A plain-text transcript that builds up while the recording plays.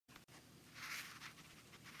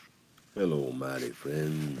Hello, mighty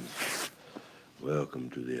friends. Welcome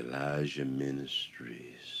to the Elijah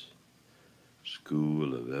Ministries,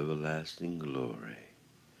 School of Everlasting Glory.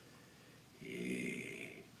 Yeah,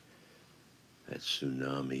 that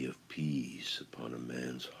tsunami of peace upon a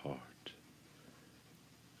man's heart,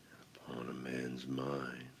 upon a man's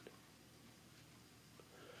mind.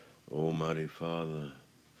 Almighty Father,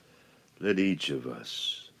 let each of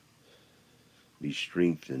us be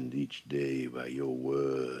strengthened each day by your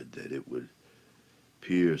word, that it would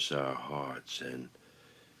pierce our hearts and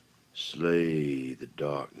slay the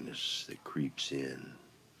darkness that creeps in.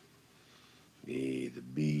 Yea, the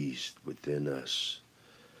beast within us.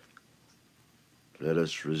 Let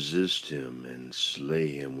us resist him and slay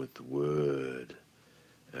him with the word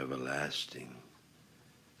everlasting,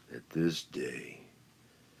 that this day,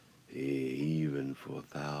 yea, even for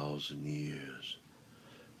 1,000 years,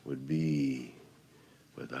 would be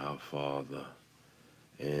with our Father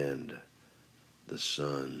and the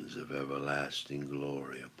sons of everlasting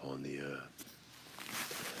glory upon the earth.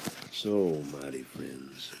 So, mighty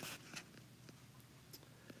friends,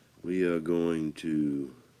 we are going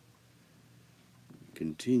to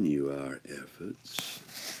continue our efforts.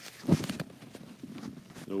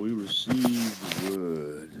 So we receive the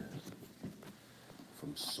word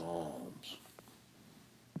from Psalms.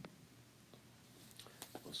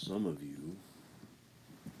 Well, some of you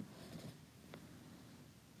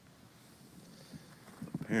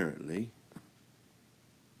apparently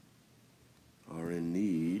are in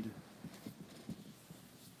need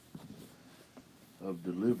of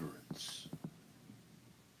deliverance.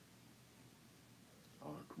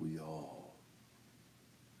 Aren't we all?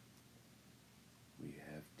 We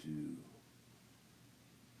have to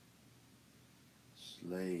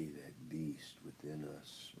slay that beast within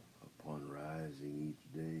us upon rising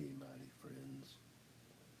each day, mighty friends.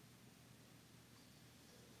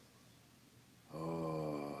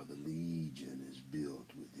 Oh, the legion is built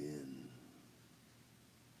within,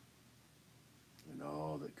 and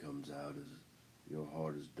all that comes out is your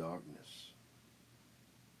heart is darkness.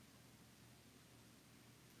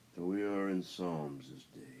 So we are in Psalms this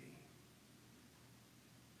day.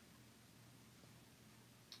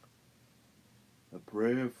 A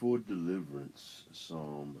prayer for deliverance,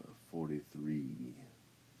 Psalm 43.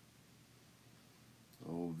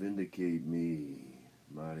 Oh, vindicate me,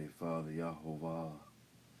 mighty Father YeHoVaH,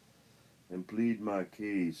 and plead my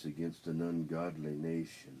case against an ungodly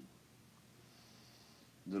nation.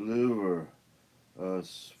 Deliver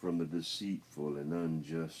us from the deceitful and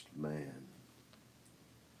unjust man.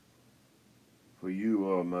 For you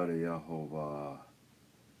are mighty YeHoVaH,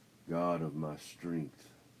 God of my strength.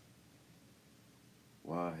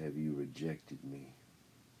 Why have you rejected me?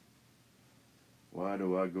 Why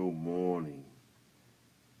do I go mourning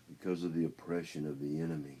because of the oppression of the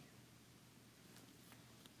enemy?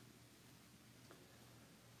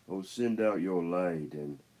 Oh, send out your light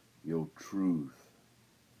and your truth.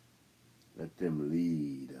 Let them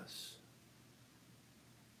lead us.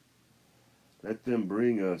 Let them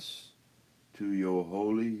bring us to your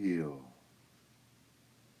holy hill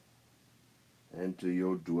and to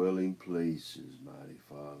your dwelling places, mighty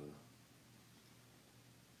Father.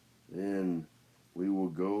 Then we will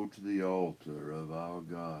go to the altar of our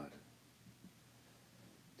God,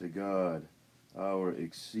 to God, our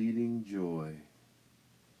exceeding joy,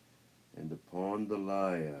 and upon the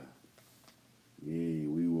lyre, yea,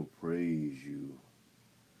 we will praise you.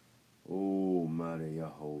 O mighty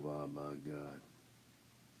YeHoVaH, my God.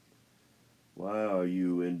 Why are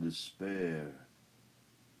you in despair,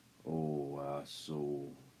 O our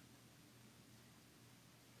soul?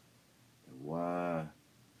 And why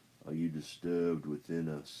are you disturbed within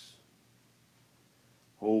us?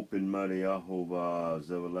 Hope in mighty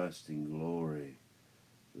YeHoVaH's everlasting glory,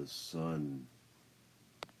 the Son,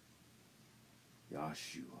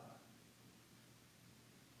 Yeshua.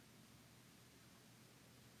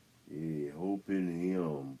 Yea, hope in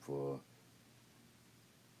him, for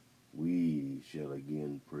we shall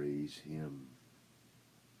again praise him.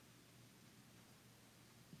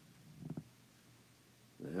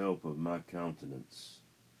 The help of my countenance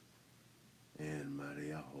and mighty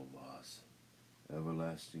YeHoVaH's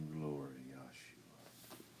everlasting glory, Yeshua.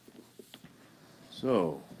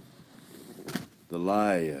 So, the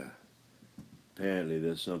lyre. Apparently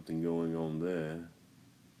there's something going on there.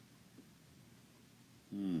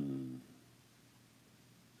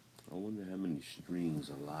 I wonder how many strings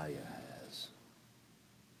a lyre has.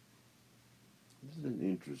 Isn't it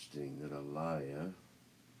interesting that a lyre,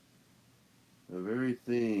 the very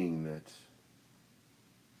thing that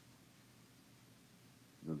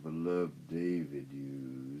the beloved David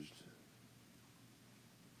used,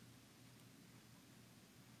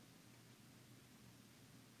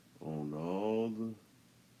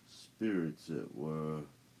 spirits that were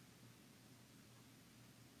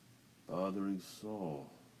bothering Saul.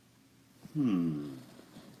 You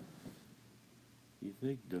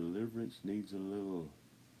think deliverance needs a little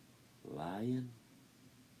lion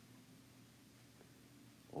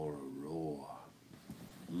or a roar?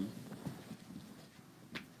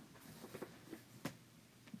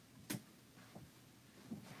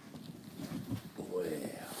 Well,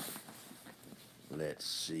 let's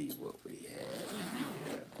see what we have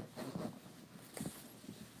here.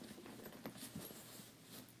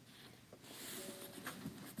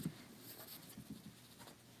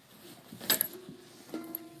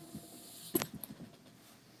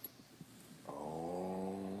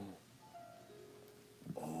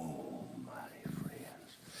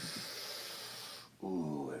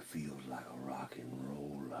 Feels like a rock and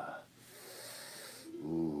roller.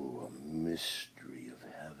 Ooh, a mystery of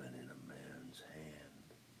heaven in a man's hand,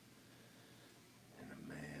 in a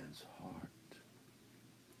man's heart.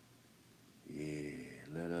 Yeah,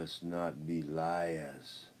 let us not be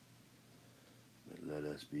liars, but let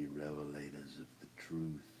us be revelators of the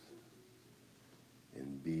truth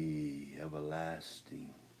and be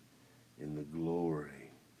everlasting in the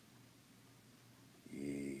glory.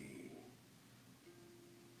 Yeah.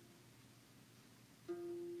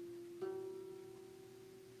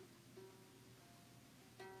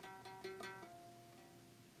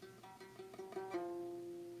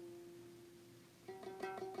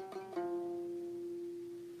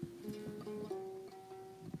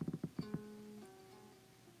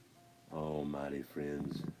 Almighty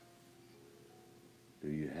friends, do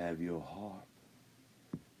you have your harp?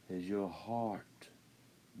 Has your heart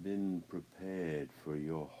been prepared for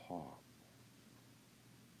your harp?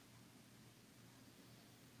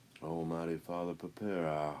 Almighty Father, prepare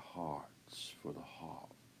our hearts for the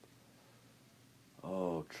harp.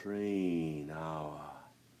 Oh, train our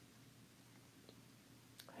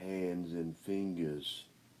hands and fingers,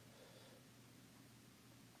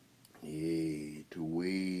 yea, to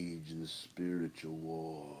wage the spiritual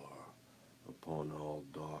war upon all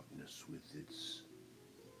darkness with its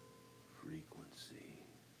frequency.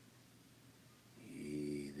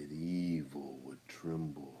 Yea, that evil would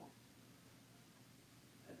tremble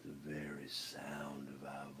at the very sound of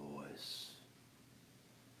our voice.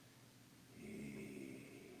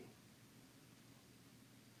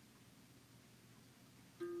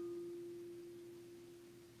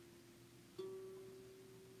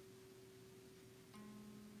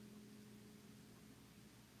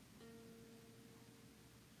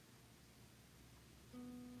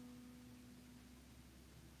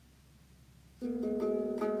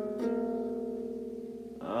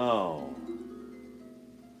 Oh,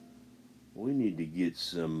 we need to get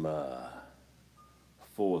some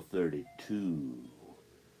 432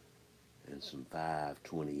 and some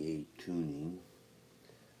 528 tuning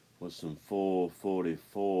with some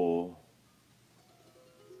 444.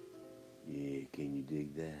 Yeah, can you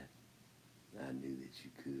dig that? I knew that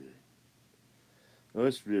you could. Oh,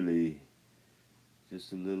 it's really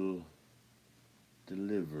just a little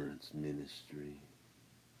deliverance ministry.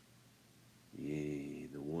 Yea,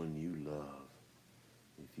 the one you love.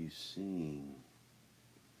 If you sing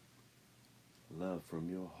love from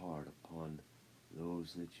your heart upon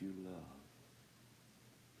those that you love,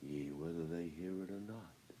 yea, whether they hear it or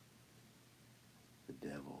not, the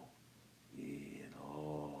devil, yea, and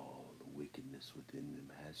all the wickedness within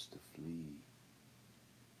them has to flee.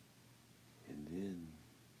 And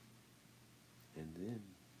then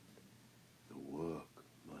the work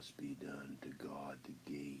must be done to guard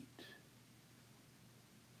the gate.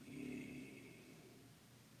 Yea,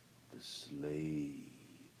 the slave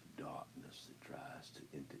darkness that tries to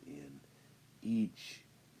enter in each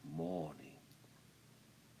morning.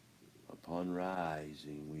 Upon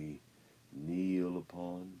rising, we kneel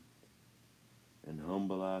upon and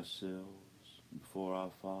humble ourselves before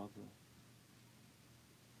our Father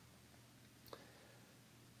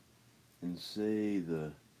and say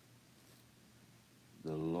the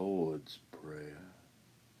Lord's Prayer.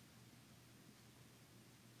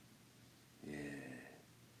 Yeah,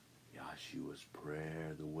 YeHoVaH's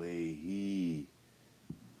prayer, the way He,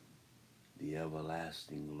 the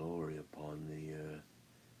everlasting glory upon the earth,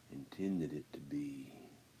 intended it to be.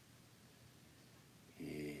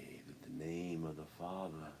 Yea, that the name of the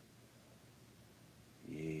Father,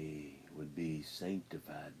 yea, would be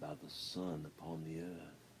sanctified by the Son upon the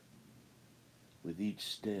earth. With each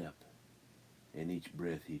step and each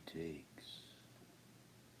breath He takes.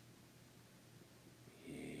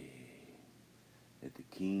 Yea, that the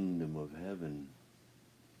kingdom of heaven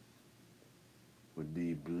would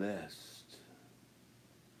be blessed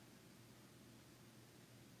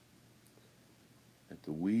that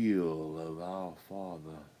the will of our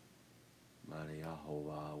Father, mighty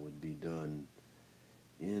YeHoVaH, would be done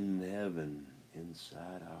in heaven,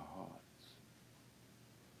 inside our hearts,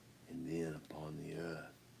 and then upon the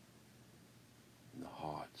earth, in the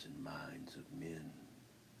hearts and minds of men.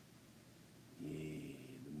 Yea,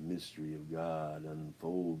 the mystery of God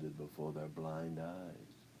unfolded before their blind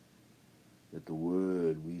eyes, that the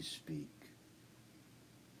word we speak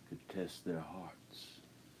could test their hearts,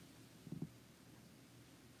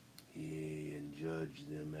 yea, and judge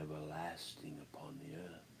them everlasting upon the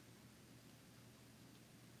earth.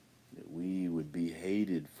 That we would be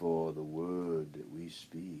hated for the word that we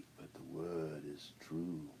speak, but the word is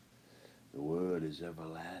true. The word is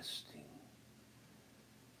everlasting.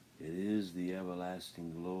 It is the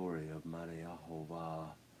everlasting glory of mighty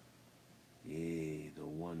YeHoVaH, yea, the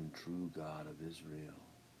one true God of Israel,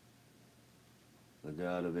 the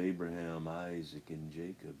God of Abraham, Isaac, and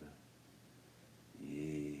Jacob,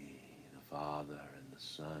 yea, the Father and the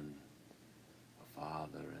Son, the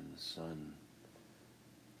Father and the Son.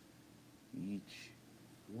 Each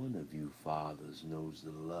one of you fathers knows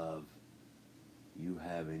the love you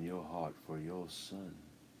have in your heart for your son.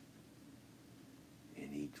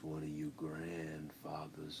 And each one of you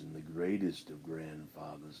grandfathers and the greatest of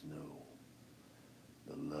grandfathers know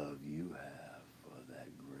the love you have for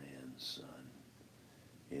that grandson.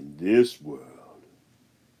 In this world,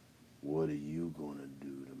 what are you going to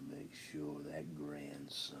do to make sure that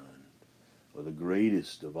grandson, or the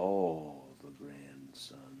greatest of all the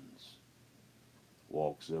grandsons,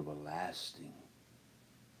 walks everlasting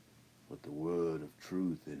with the word of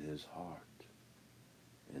truth in his heart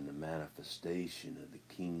and the manifestation of the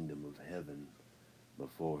kingdom of heaven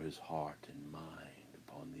before his heart and mind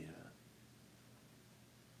upon the earth?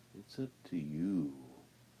 It's up to you,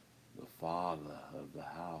 the father of the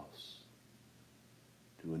house,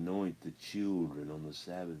 to anoint the children on the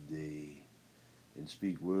Sabbath day and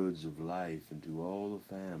speak words of life into all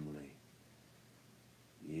the family.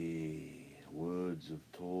 Yea, words of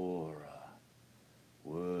Torah,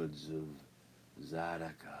 words of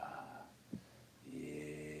Zadokah.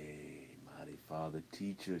 Yea, mighty Father,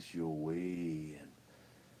 teach us your way and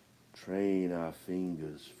train our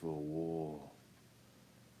fingers for war.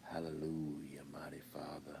 Hallelujah, mighty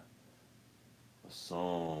Father. A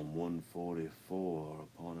Psalm 144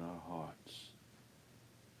 upon our hearts,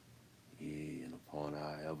 yea, and upon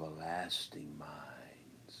our everlasting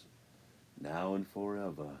minds, now and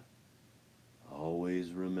forever.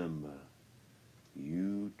 Always remember,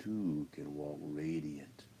 you too can walk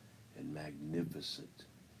radiant and magnificent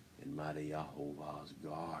in mighty YeHoVaH's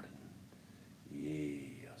garden.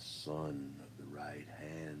 Yea, a son of the right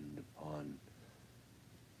hand upon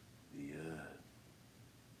the earth,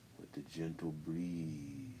 with the gentle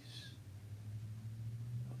breeze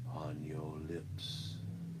upon your lips.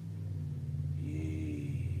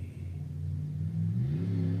 Yea,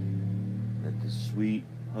 let the sweet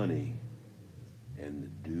honey and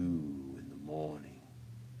the dew in the morning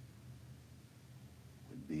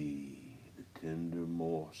would be the tender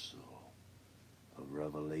morsel of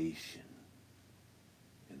revelation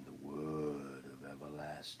in the word of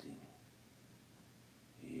everlasting.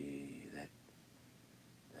 Yea, that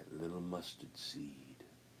little mustard seed.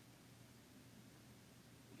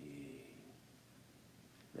 Yea,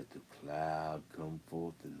 let the cloud come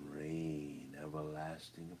forth and rain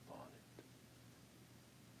everlasting upon it.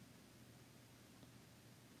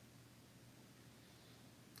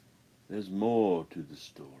 There's more to the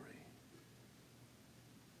story.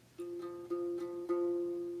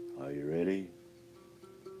 Are you ready?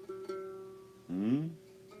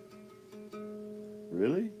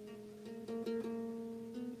 Really?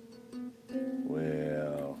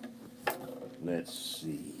 Well, let's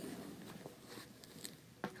see.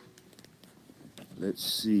 Let's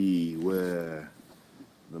see where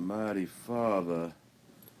the mighty Father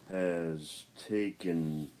has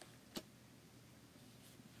taken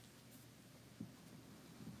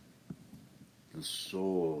the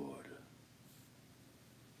sword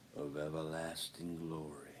of everlasting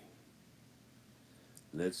glory.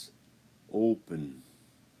 Let's open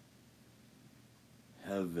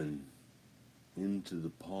heaven into the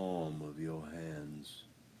palm of your hands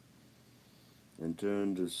and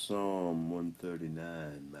turn to Psalm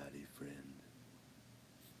 139, mighty friend.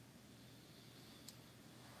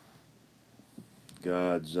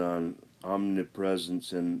 God's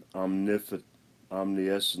omnipresence and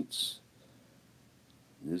omniscience.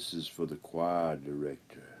 This is for the choir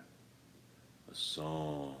director, a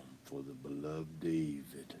psalm for the beloved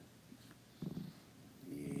David.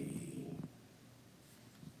 Yea.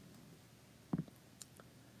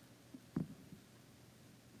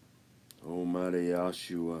 Almighty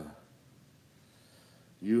Almighty H0Ur,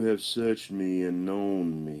 you have searched me and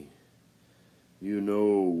known me. You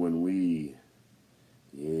know when when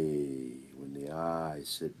the eye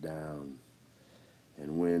sit down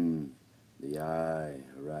and when the eye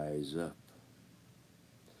rise up.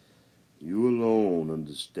 You alone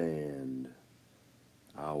understand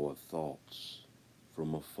our thoughts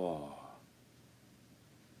from afar.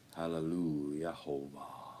 Hallelujah,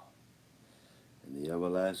 YeHoVaH, and the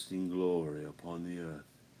everlasting glory upon the earth,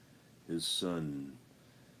 his Son,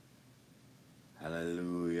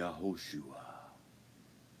 hallelujah, H0Ur.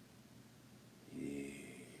 The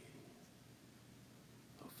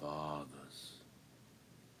Father's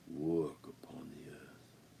work upon the earth.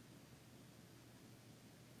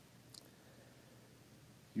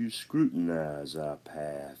 You scrutinize our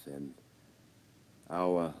path and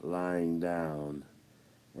our lying down,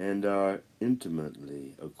 and are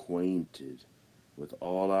intimately acquainted with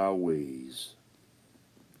all our ways.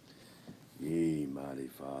 Yea, mighty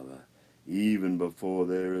Father, even before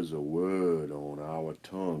there is a word on our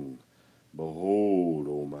tongue, behold,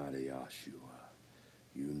 Almighty H0Ur,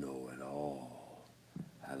 you know it all.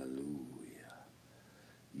 Hallelujah.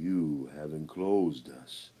 You have enclosed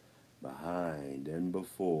us behind and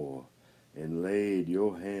before, and laid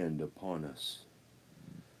your hand upon us.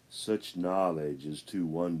 Such knowledge is too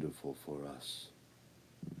wonderful for us.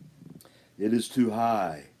 It is too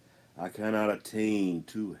high. I cannot attain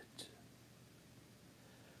to it.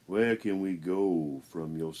 Where can we go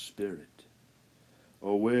from your spirit?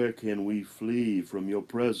 Or where can we flee from your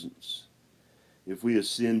presence? If we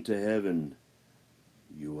ascend to heaven,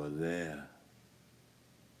 you are there.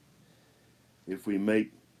 If we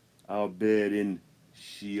make our bed in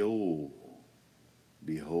Sheol,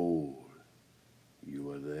 behold,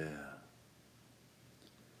 you are there.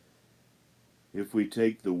 If we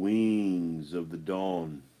take the wings of the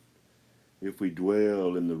dawn, if we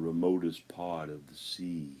dwell in the remotest part of the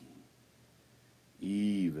sea,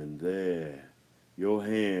 even there your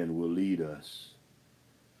hand will lead us,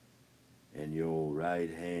 and your right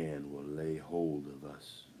hand will lay hold of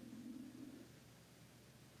us.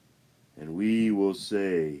 And we will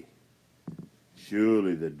say,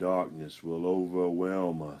 surely the darkness will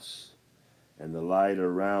overwhelm us, and the light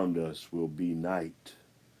around us will be night.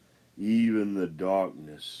 Even the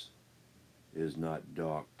darkness is not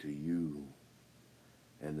dark to you,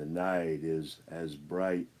 and the night is as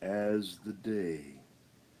bright as the day.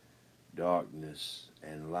 Darkness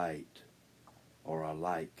and light are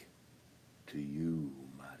alike to you,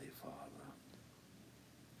 mighty Father.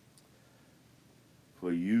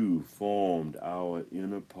 For you formed our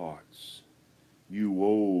inner parts. You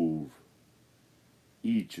wove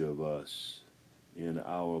each of us in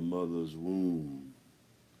our mother's womb.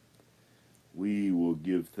 We will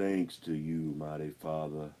give thanks to you, mighty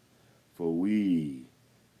Father, for we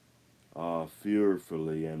are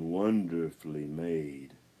fearfully and wonderfully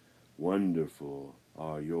made. Wonderful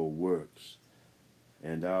are your works,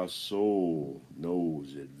 and our soul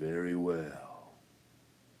knows it very well.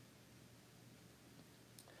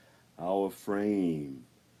 Our frame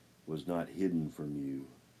was not hidden from you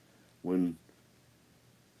when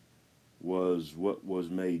was what was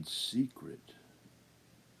made secret,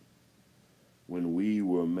 when we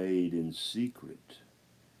were made in secret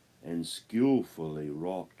and skillfully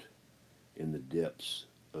wrought in the depths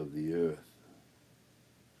of the earth.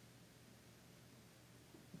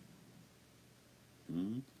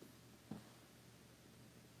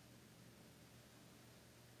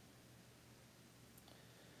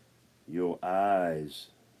 Your eyes,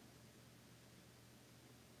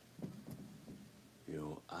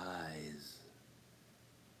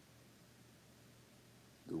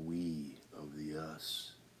 the we of the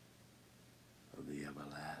us, of the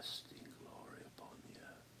everlasting glory upon the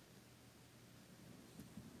earth.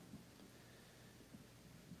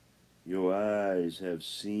 Your eyes have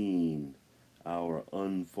seen our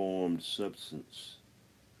unformed substance,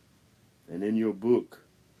 and in your book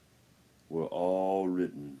were all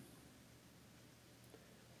written,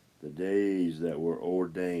 the days that were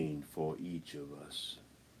ordained for each of us,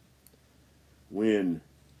 when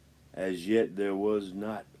as yet there was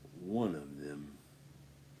not one of them,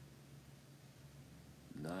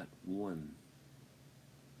 not one.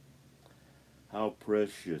 How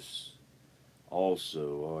precious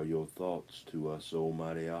also are your thoughts to us,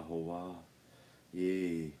 Almighty YeHoVaH.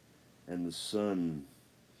 Yea, and the sun,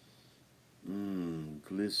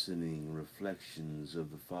 glistening reflections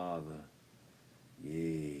of the Father.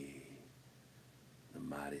 Yea, the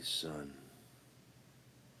mighty Son.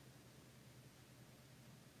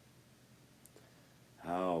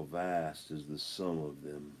 How vast is the sum of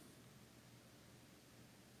them.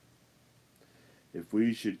 If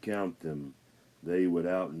we should count them, they would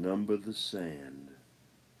outnumber the sand.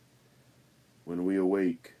 When we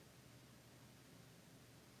awake,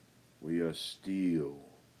 we are still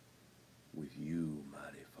with you,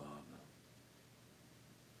 mighty Father.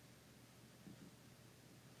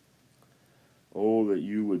 Oh, that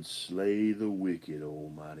you would slay the wicked,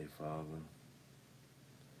 Almighty Father.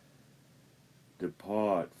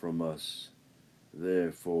 Depart from us,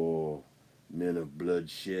 therefore, men of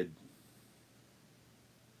bloodshed,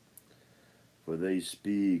 for they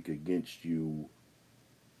speak against you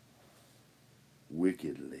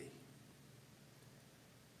wickedly,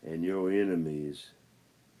 and your enemies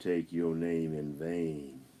take your name in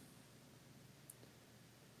vain.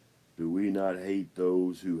 Do we not hate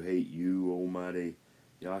those who hate you, Almighty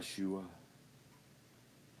YeHoVaH?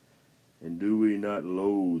 And do we not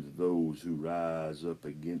loathe those who rise up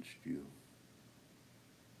against you?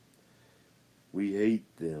 We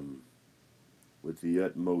hate them with the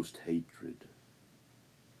utmost hatred.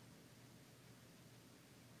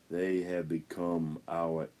 They have become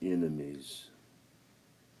our enemies.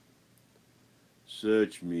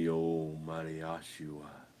 Search me, Almighty YeHoVaH,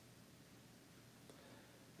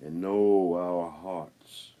 and know our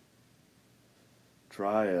hearts.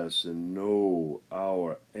 Try us and know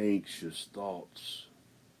our anxious thoughts,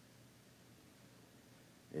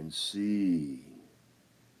 and see,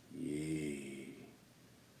 yea,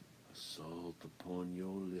 a salt upon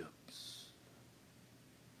your lips,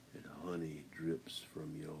 and honey drips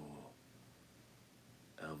from your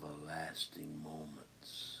everlasting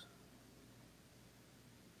moments.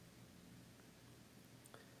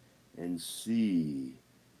 And see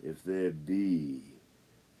if there be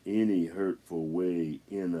any hurtful way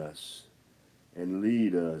in us, and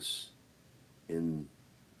lead us in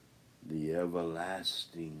the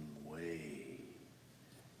everlasting way,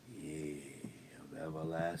 yea, of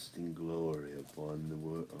everlasting glory upon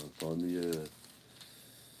the earth.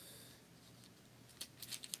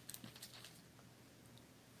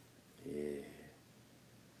 Yeah.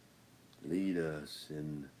 Lead us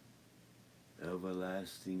in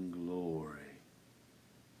everlasting glory,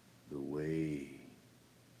 the way,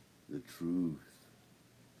 the truth.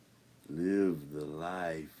 Live the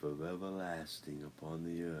life of everlasting upon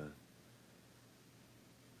the earth.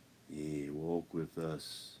 Yea, walk with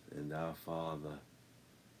us and our Father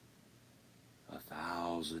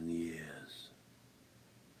 1,000 years,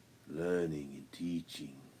 learning and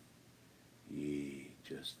teaching, yea,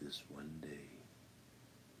 just this one day.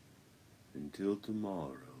 Until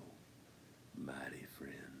tomorrow, mighty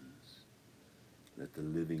friends, let the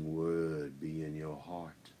living word be in your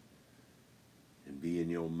heart and be in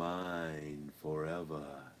your mind forever,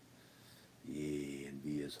 yea, and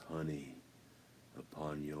be as honey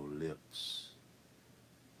upon your lips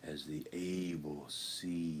as the able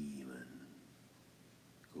seaman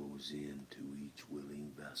goes into each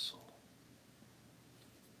willing vessel.